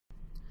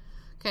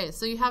Okay,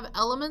 so you have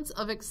elements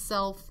of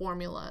Excel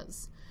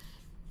formulas.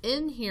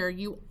 In here,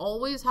 you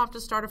always have to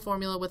start a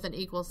formula with an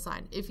equal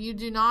sign. If you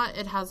do not,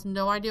 it has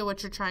no idea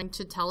what you're trying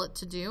to tell it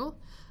to do.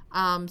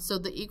 So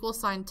the equal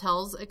sign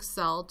tells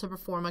Excel to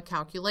perform a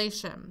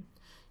calculation.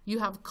 You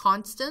have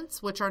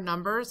constants, which are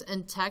numbers,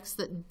 and text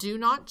that do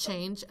not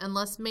change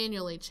unless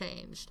manually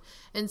changed.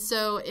 And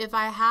so if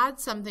I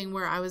had something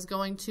where I was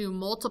going to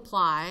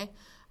multiply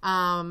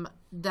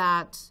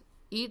that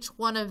each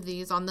one of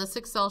these on this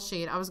Excel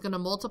sheet, I was going to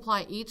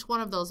multiply each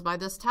one of those by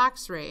this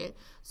tax rate.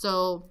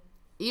 So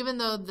even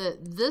though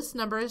this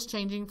number is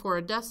changing for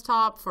a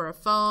desktop, for a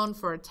phone,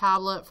 for a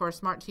tablet, for a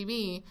smart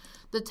TV,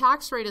 the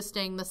tax rate is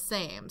staying the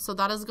same. So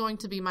that is going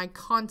to be my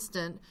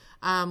constant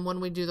when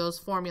we do those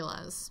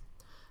formulas.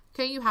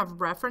 Okay, you have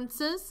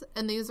references,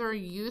 and these are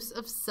use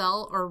of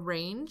cell or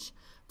range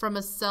from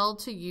a cell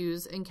to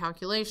use in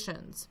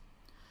calculations.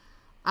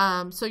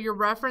 So your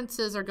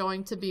references are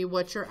going to be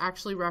what you're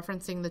actually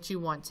referencing that you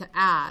want to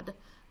add.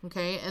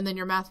 Okay, and then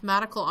your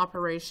mathematical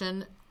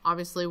operation,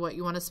 obviously what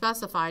you want to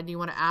specify. Do you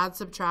want to add,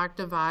 subtract,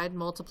 divide,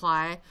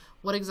 multiply?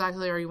 What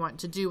exactly are you wanting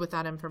to do with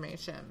that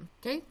information?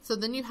 Okay, so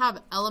then you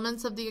have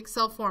elements of the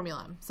Excel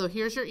formula. So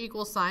here's your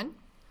equal sign.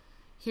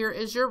 Here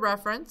is your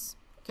reference.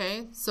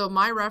 Okay, so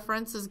my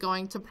reference is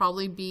going to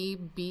probably be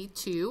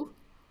B2.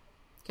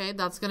 Okay,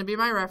 that's going to be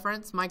my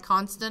reference. My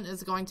constant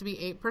is going to be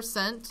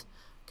 8%.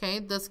 Okay,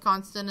 this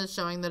constant is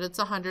showing that it's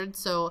 100.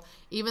 So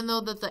even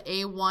though that the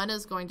A1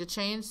 is going to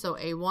change, so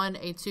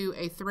A1,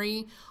 A2,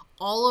 A3,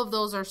 all of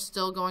those are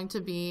still going to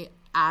be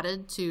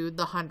added to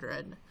the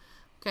 100.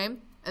 Okay,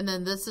 and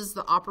then this is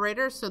the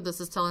operator. So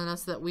this is telling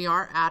us that we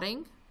are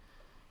adding.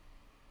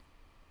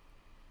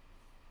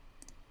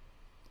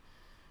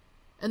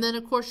 And then,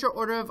 of course, your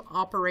order of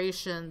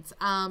operations.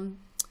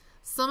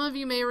 Some of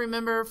you may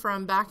remember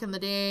from back in the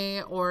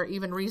day or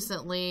even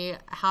recently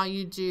how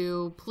you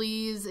do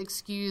please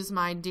excuse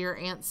my dear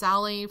Aunt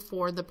Sally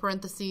for the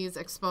parentheses,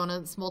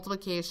 exponents,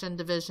 multiplication,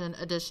 division,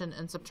 addition,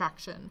 and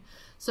subtraction.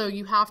 So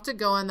you have to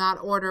go in that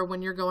order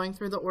when you're going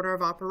through the order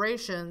of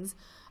operations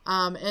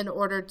in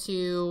order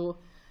to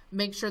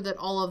make sure that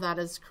all of that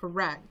is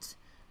correct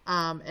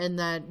and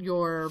that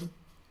your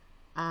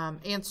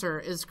answer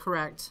is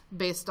correct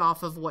based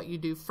off of what you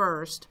do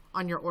first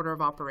on your order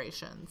of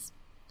operations.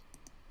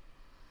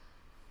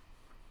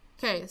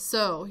 Okay,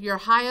 so your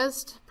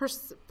highest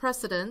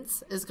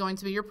precedence is going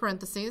to be your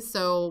parentheses.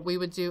 So we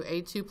would do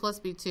A2 plus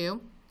B2.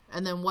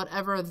 And then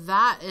whatever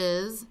that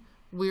is,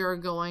 we are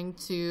going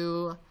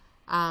to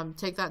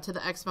take that to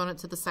the exponent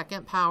to the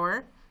second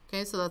power.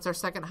 Okay, so that's our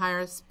second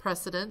highest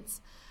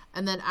precedence.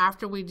 And then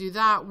after we do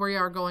that, we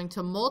are going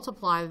to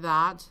multiply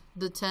that,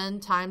 the 10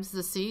 times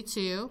the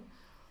C2.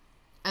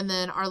 And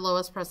then our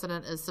lowest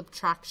precedent is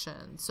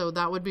subtraction. So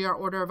that would be our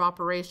order of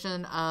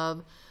operation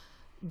of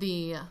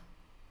the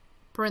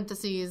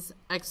parentheses,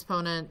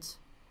 exponent,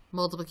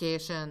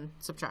 multiplication,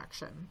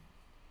 subtraction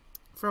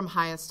from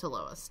highest to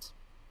lowest.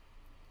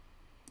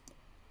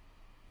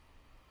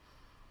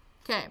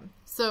 Okay,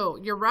 so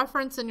your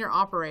reference and your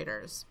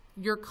operators.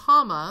 Your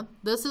comma,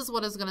 this is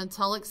what is going to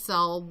tell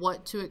Excel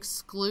what to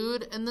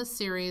exclude in the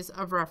series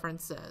of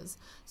references.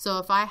 So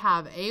if I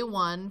have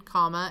A1,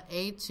 comma,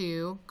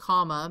 A2,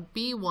 comma,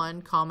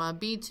 B1, comma,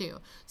 B2.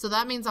 So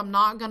that means I'm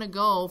not going to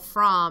go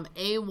from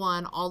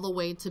A1 all the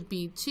way to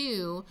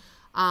B2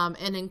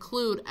 and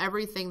include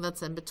everything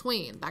that's in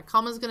between. That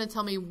comma is going to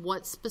tell me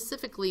what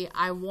specifically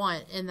I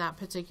want in that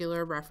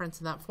particular reference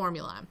in that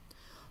formula.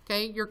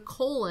 Okay, your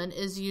colon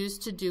is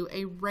used to do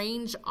a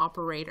range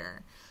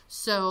operator.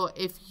 So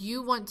if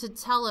you want to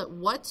tell it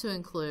what to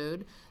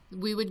include,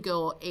 we would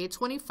go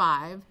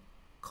A25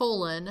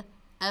 colon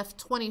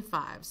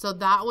F25. So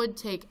that would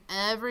take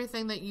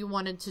everything that you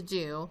wanted to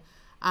do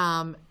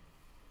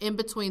in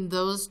between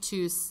those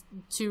two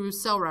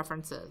cell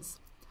references.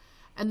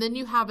 And then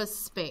you have a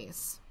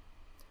space.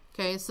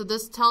 Okay, so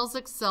this tells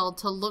Excel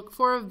to look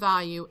for a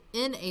value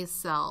in a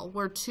cell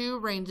where two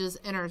ranges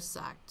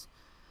intersect.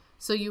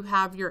 So you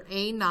have your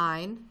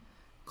A9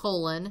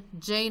 colon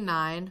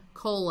J9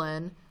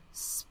 colon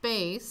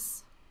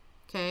space.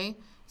 Okay,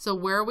 so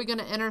where are we going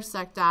to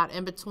intersect at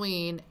in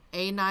between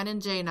A9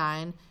 and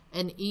J9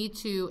 and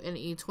E2 and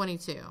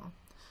E22?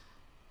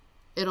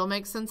 It'll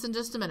make sense in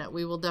just a minute.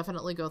 We will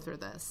definitely go through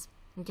this.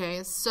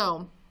 Okay,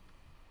 so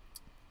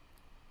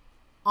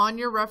on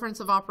your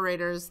reference of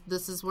operators,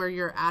 this is where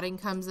your adding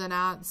comes in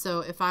at. So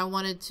if I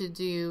wanted to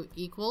do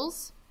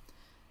equals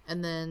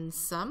and then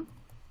sum,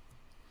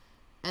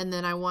 and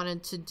then I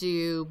wanted to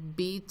do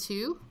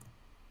B2,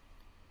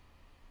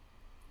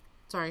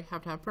 sorry,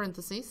 have to have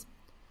parentheses,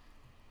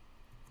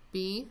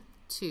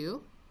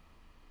 B2,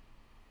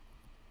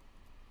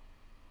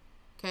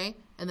 okay,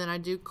 and then I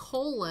do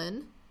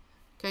colon,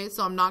 okay,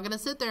 so I'm not going to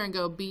sit there and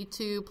go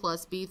B2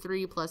 plus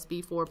B3 plus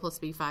B4 plus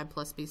B5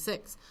 plus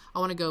B6. I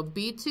want to go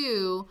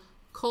B2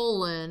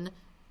 colon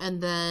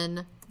and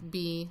then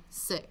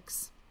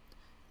B6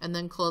 and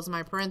then close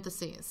my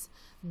parentheses.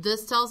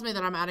 This tells me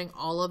that I'm adding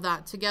all of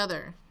that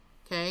together,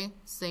 okay,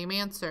 same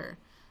answer.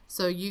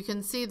 So you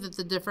can see that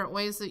the different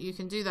ways that you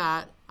can do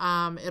that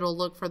it'll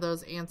look for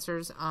those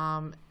answers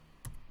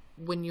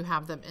when you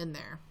have them in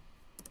there.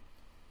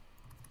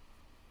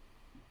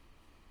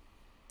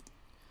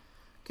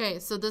 Okay,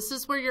 so this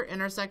is where your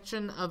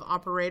intersection of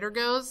operator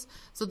goes.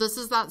 So this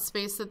is that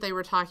space that they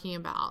were talking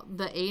about,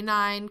 the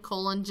A9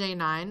 colon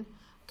J9.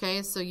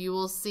 Okay, so you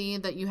will see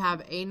that you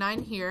have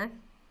A9 here,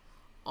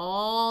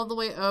 all the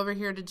way over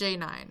here to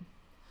J9.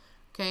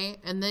 Okay,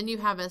 and then you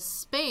have a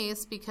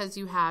space because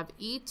you have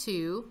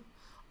E2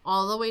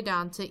 all the way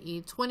down to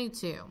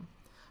E22.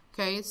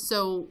 Okay,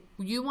 so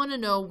you want to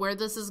know where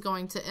this is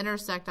going to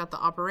intersect at the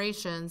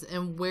operations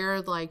and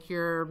where like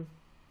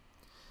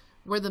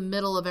where the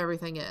middle of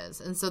everything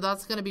is. And so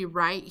that's going to be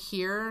right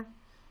here,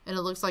 and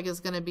it looks like it's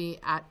going to be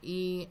at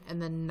E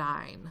and then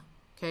 9.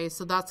 Okay,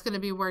 so that's going to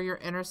be where your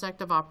intersect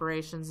of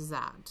operations is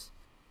at.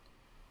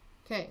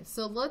 Okay,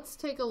 so let's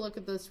take a look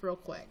at this real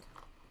quick.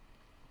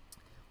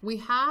 We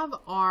have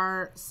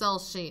our cell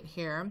sheet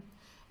here,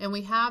 and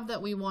we have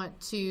that we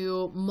want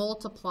to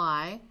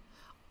multiply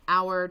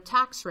our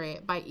tax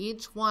rate by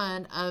each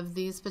one of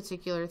these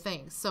particular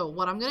things. So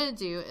what I'm going to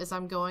do is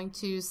I'm going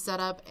to set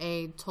up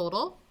a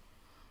total,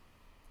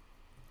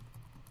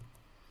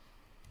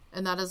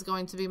 and that is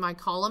going to be my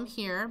column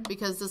here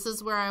because this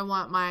is where I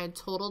want my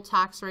total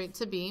tax rate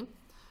to be.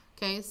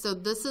 Okay, so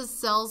this is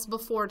cells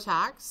before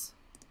tax.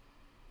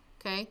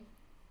 Okay,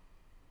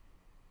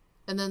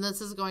 and then this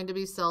is going to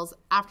be cells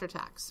after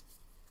tax,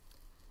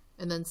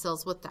 and then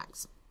cells with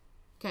tax.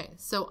 Okay,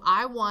 so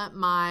I want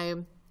my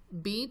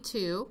B2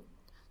 to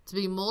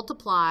be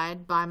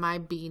multiplied by my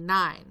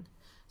B9.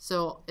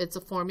 So it's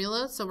a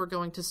formula, so we're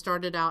going to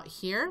start it out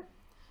here,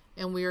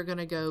 and we are going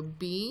to go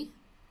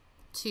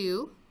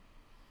B2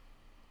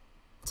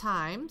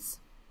 times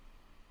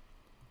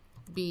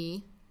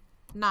B9.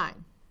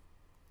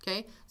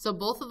 Okay, so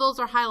both of those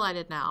are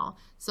highlighted now.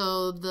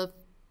 So the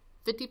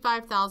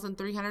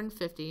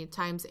 55,350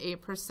 times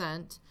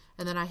 8%,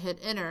 and then I hit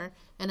enter,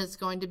 and it's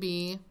going to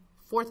be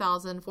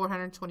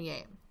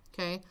 4,428.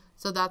 Okay,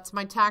 so that's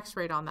my tax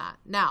rate on that.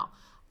 Now,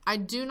 I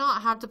do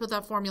not have to put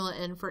that formula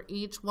in for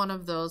each one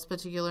of those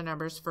particular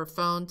numbers for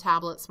phone,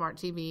 tablet, smart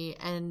TV,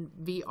 and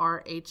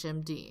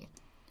VRHMD.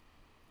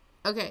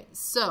 Okay,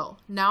 so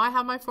now I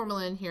have my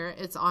formula in here.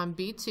 It's on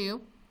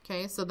B2.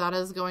 Okay, so that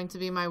is going to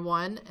be my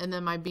 1, and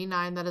then my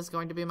B9, that is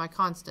going to be my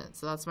constant.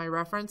 So that's my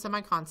reference and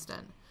my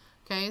constant.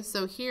 Okay,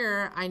 so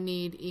here I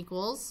need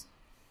equals,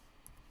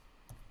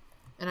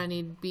 and I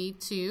need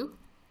B2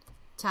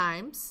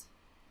 times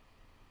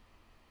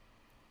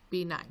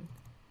B9.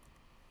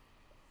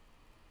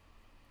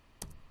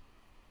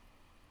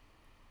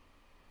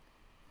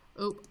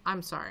 Oh,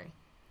 I'm sorry.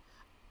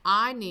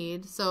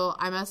 So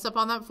I messed up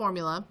on that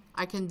formula.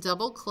 I can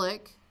double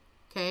click,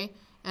 okay,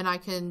 and I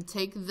can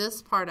take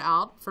this part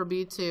out for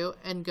B2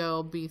 and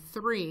go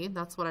B3,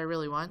 that's what I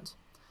really want,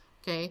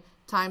 okay,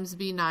 times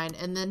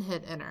B9, and then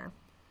hit enter.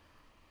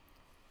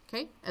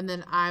 Okay, and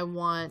then I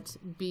want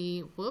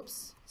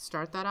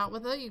start that out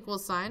with an equal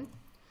sign.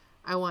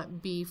 I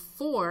want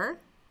B4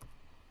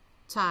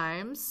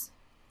 times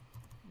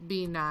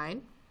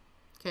B9.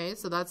 Okay,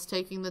 so that's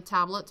taking the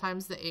tablet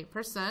times the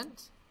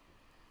 8%.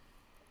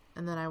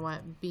 And then I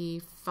want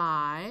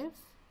B5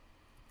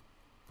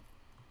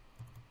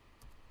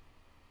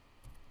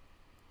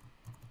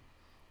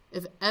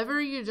 if ever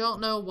you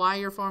don't know why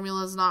your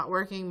formula is not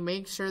working,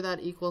 make sure that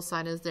equal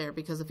sign is there,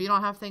 because if you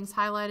don't have things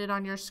highlighted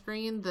on your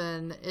screen,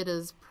 then it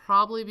is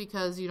probably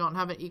because you don't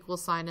have an equal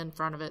sign in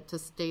front of it to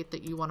state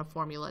that you want a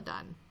formula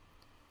done.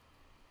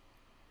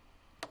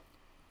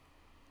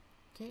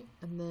 Okay,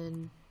 and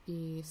then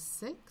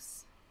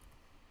B6.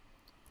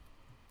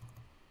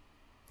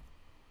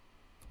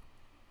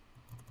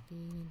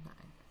 B9.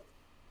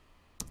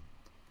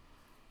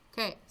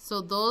 Okay, so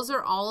those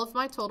are all of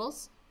my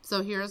totals.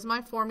 So here's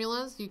my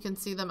formulas. You can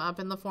see them up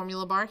in the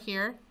formula bar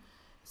here.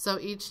 So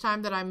each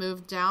time that I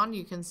move down,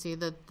 you can see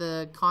that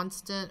the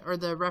constant or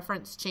the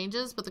reference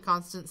changes, but the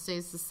constant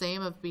stays the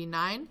same of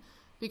B9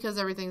 because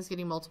everything's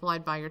getting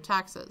multiplied by your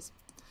taxes.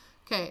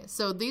 Okay,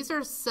 so these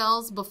are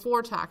cells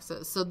before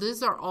taxes. So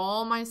these are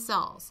all my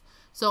cells.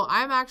 So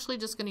I'm actually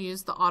just going to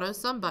use the auto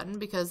sum button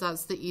because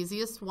that's the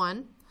easiest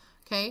one.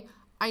 Okay,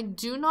 I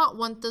do not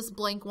want this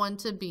blank one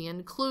to be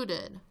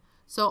included.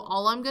 So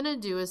all I'm going to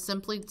do is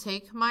simply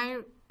take my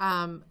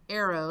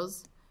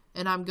arrows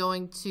and I'm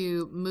going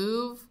to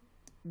move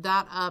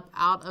that up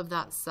out of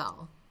that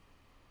cell.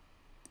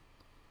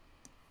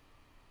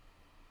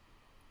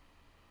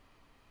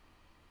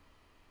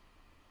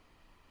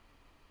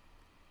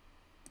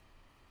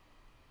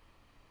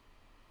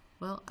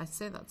 Well, I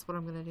say that's what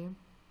I'm going to do.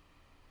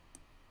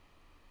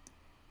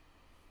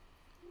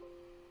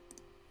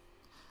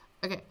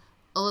 Okay,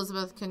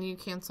 Elizabeth, can you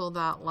cancel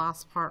that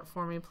last part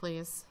for me,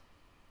 please?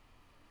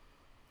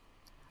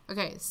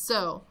 Okay,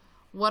 so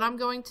what I'm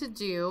going to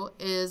do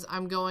is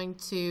I'm going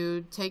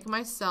to take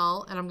my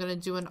cell and I'm going to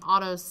do an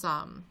auto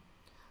sum.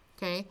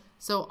 Okay,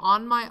 so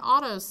on my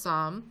auto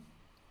sum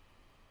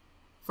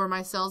for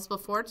my cells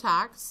before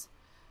tax,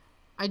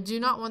 I do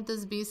not want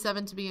this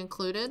B7 to be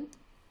included.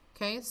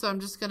 Okay, so I'm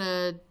just going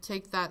to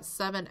take that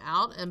 7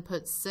 out and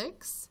put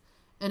 6,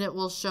 and it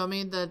will show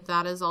me that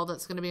that is all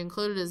that's going to be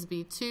included is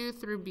B2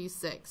 through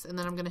B6, and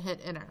then I'm going to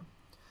hit enter.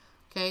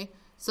 Okay,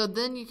 so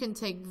then you can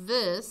take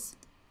this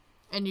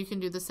and you can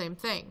do the same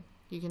thing.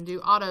 You can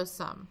do auto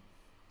sum.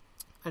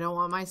 I don't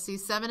want my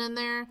C7 in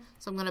there,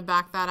 so I'm going to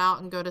back that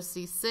out and go to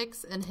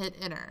C6 and hit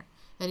enter.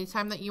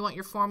 Anytime that you want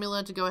your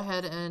formula to go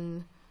ahead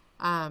and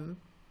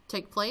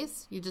take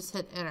place, you just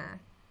hit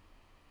enter.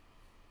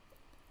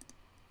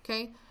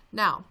 Okay,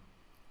 now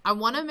I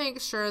want to make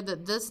sure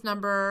that this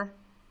number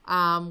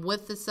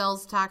with the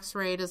sales tax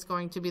rate is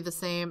going to be the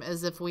same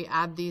as if we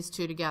add these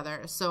two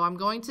together. So I'm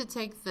going to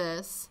take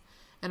this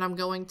and I'm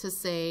going to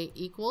say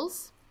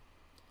equals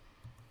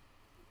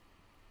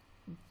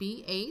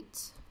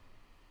B8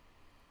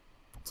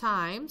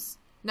 times,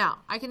 now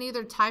I can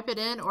either type it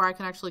in or I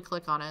can actually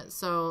click on it.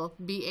 So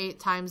B8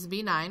 times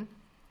B9.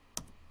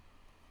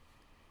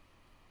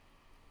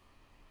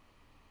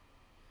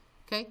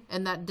 Okay,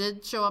 and that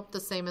did show up the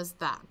same as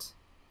that.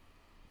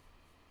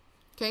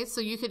 Okay,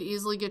 so you could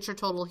easily get your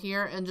total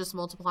here and just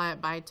multiply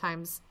it by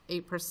times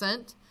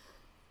 8%.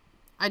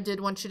 I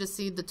did want you to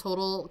see the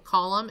total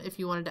column if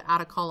you wanted to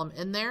add a column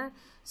in there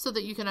so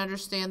that you can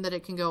understand that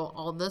it can go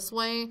all this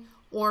way,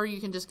 or you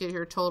can just get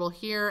your total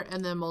here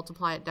and then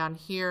multiply it down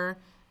here,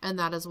 and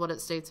that is what it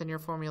states in your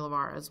formula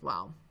bar as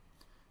well.